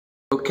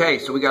Okay,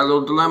 so we got a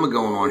little dilemma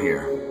going on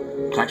here.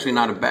 It's actually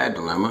not a bad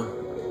dilemma.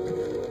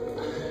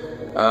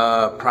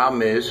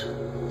 Problem is,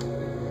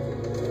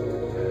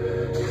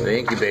 the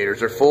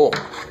incubators are full.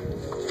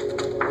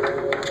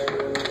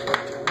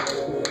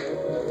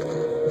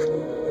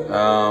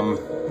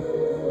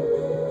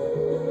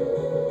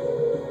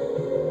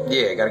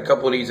 Yeah, I got a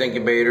couple of these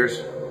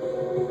incubators.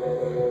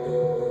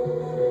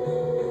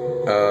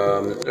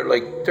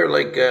 They're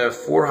like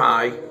 4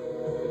 high,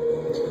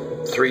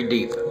 3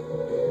 deep.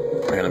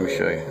 Here, let me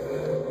show you.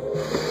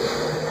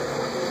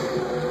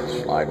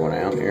 Slide one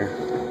out here.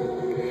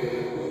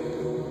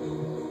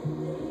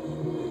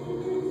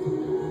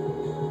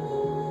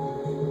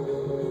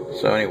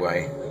 So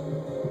anyway,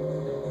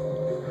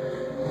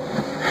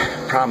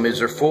 problem is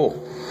they're full,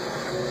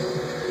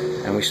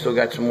 and we still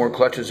got some more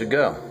clutches to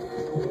go.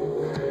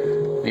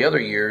 The other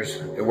years,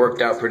 it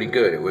worked out pretty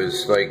good. It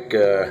was like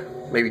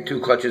maybe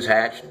 2 clutches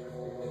hatched.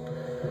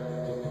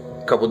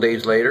 A couple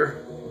days later,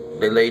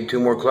 they laid 2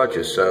 more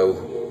clutches,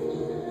 so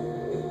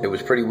it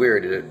was pretty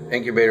weird. The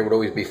incubator would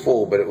always be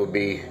full, but it would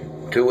be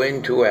 2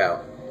 in, 2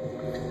 out.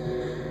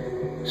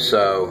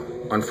 So,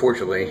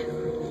 unfortunately,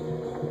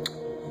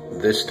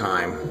 this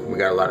time we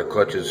got a lot of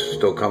clutches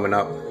still coming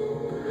up,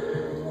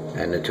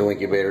 and the 2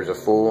 incubators are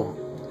full.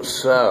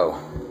 So,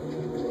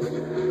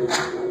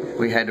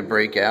 we had to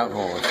break out.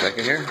 Hold on a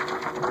second here.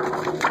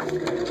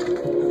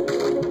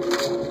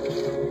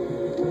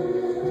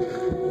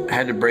 I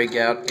had to break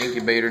out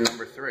incubator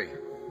number 3.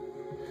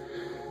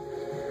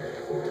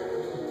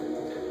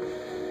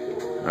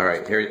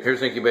 Alright,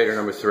 here's incubator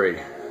number 3,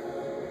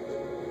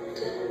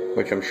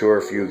 which I'm sure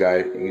if you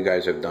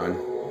guys have done.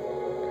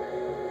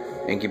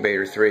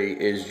 Incubator 3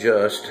 is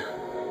just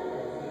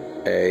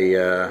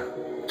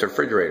it's a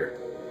refrigerator.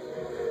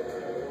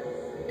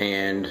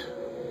 And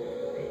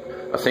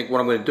I think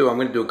what I'm going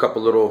to do a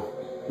couple little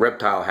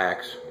reptile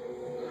hack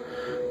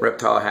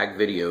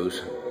videos.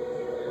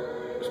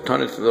 There's a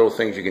ton of little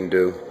things you can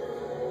do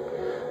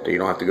that you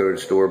don't have to go to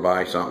the store,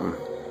 buy something.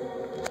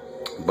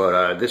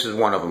 But this is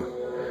one of them.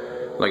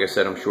 Like I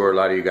said, I'm sure a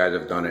lot of you guys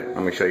have done it. I'm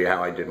going to show you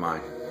how I did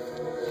mine.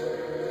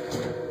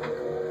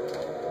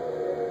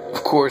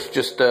 Of course,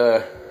 just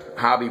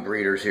hobby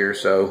breeders here,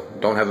 so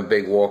don't have a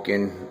big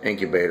walk-in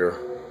incubator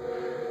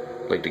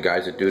like the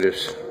guys that do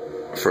this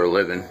for a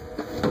living.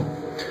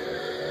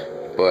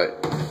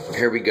 But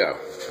here we go.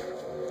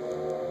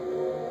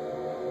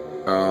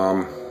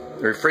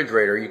 The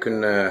refrigerator, you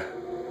can,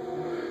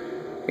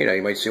 you know,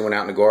 you might see one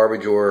out in the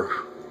garbage, or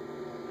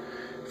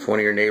if one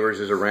of your neighbors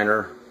is a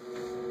renter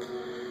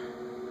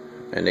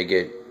and they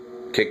get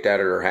kicked out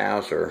of their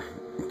house or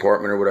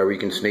apartment or whatever, you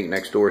can sneak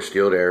next door,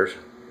 steal theirs.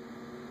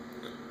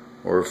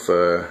 Or if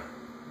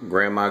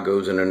grandma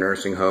goes in a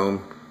nursing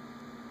home,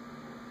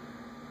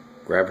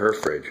 grab her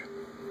fridge.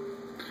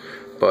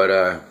 But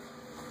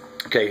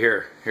okay,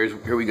 here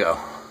we go.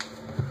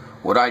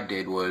 What I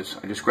did was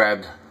I just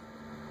grabbed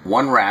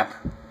 1 wrap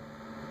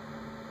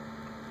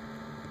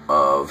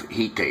of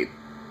heat tape.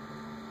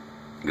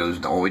 It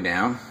goes all the way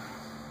down,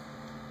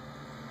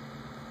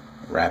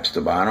 wraps the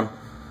bottom,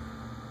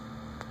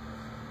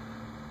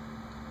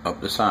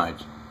 up the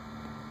sides,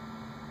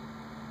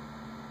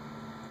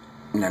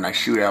 and then I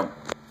shoot out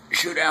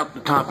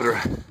the top of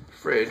the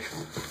fridge.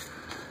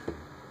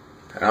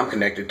 And I'm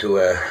connected to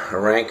a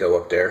Ranco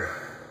up there.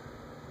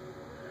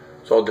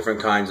 It's all different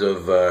kinds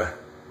of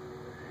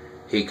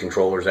heat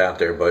controllers out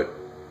there, but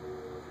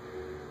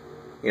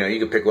you know, you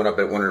can pick one up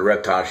at one of the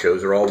Reptile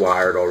shows. They're all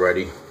wired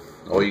already.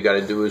 All you got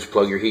to do is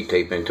plug your heat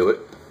tape into it,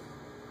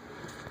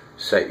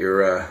 set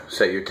your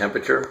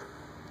temperature,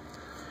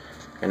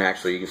 and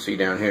actually you can see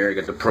down here you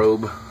got the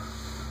probe.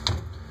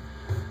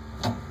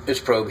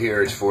 This probe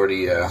here is for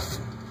the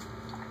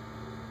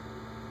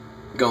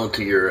going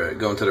to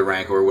the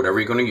Ranco or whatever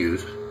you're going to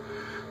use.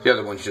 The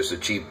other one's just a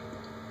cheap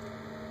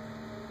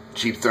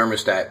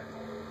thermostat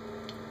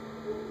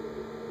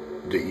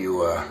that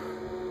you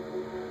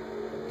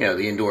know,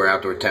 the indoor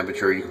outdoor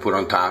temperature you can put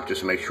on top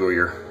just to make sure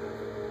you're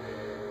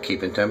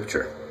keeping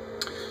temperature.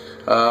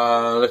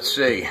 Let's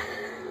see.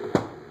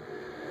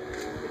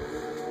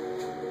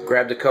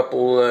 Grabbed a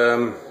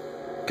couple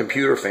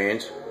computer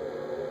fans.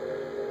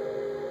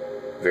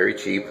 Very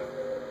cheap.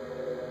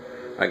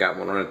 I got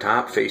one on the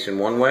top facing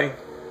one way.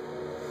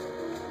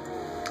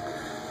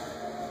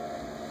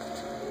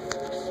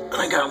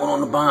 I got one on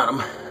the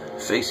bottom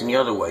facing the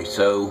other way.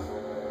 So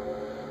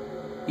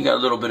you got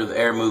a little bit of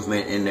air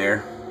movement in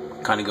there,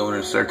 kind of going in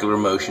a circular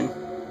motion.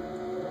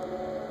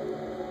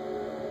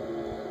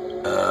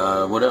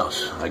 What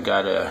else? I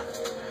got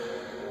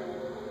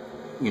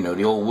you know,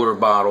 the old water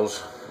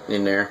bottles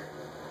in there.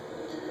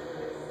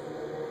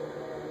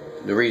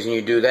 The reason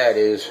you do that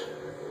is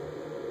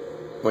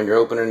when you're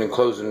opening and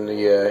closing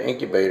the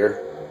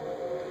incubator,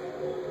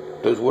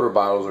 those water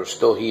bottles are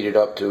still heated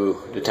up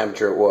to the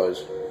temperature it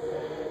was,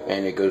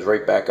 and it goes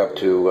right back up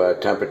to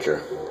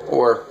temperature.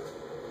 Or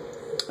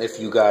if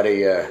you got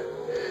a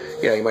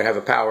you know, you might have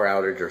a power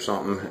outage or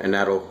something, and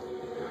that'll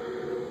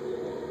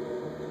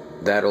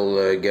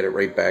get it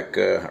right back,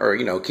 or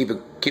you know, keep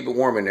it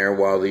warm in there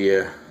while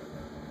the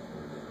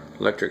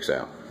electric's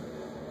out.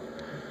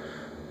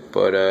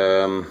 But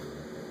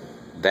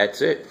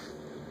that's it.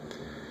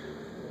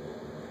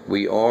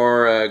 We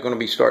are going to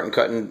be starting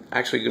cutting,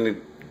 actually going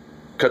to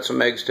cut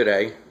some eggs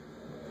today,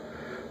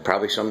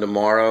 probably some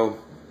tomorrow,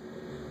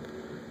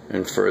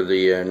 and for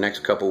the next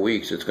couple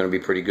weeks it's going to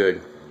be pretty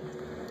good.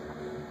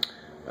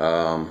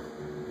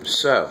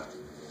 So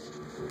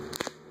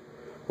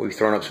we've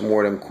thrown up some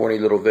more of them corny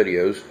little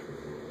videos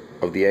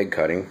of the egg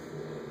cutting,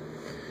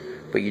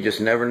 but you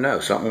just never know,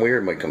 something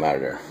weird might come out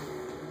of there.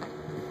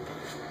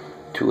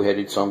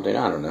 Two-headed something,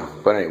 I don't know,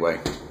 but anyway.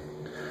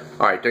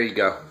 Alright, there you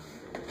go.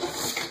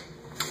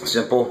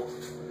 Simple,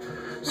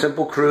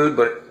 crude,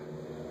 but it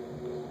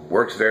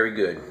works very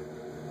good.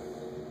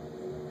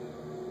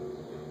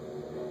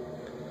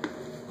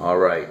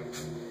 Alright,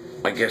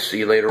 I guess see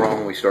you later on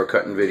when we start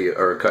cutting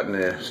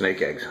the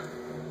snake eggs.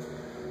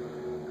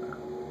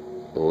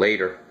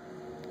 Later.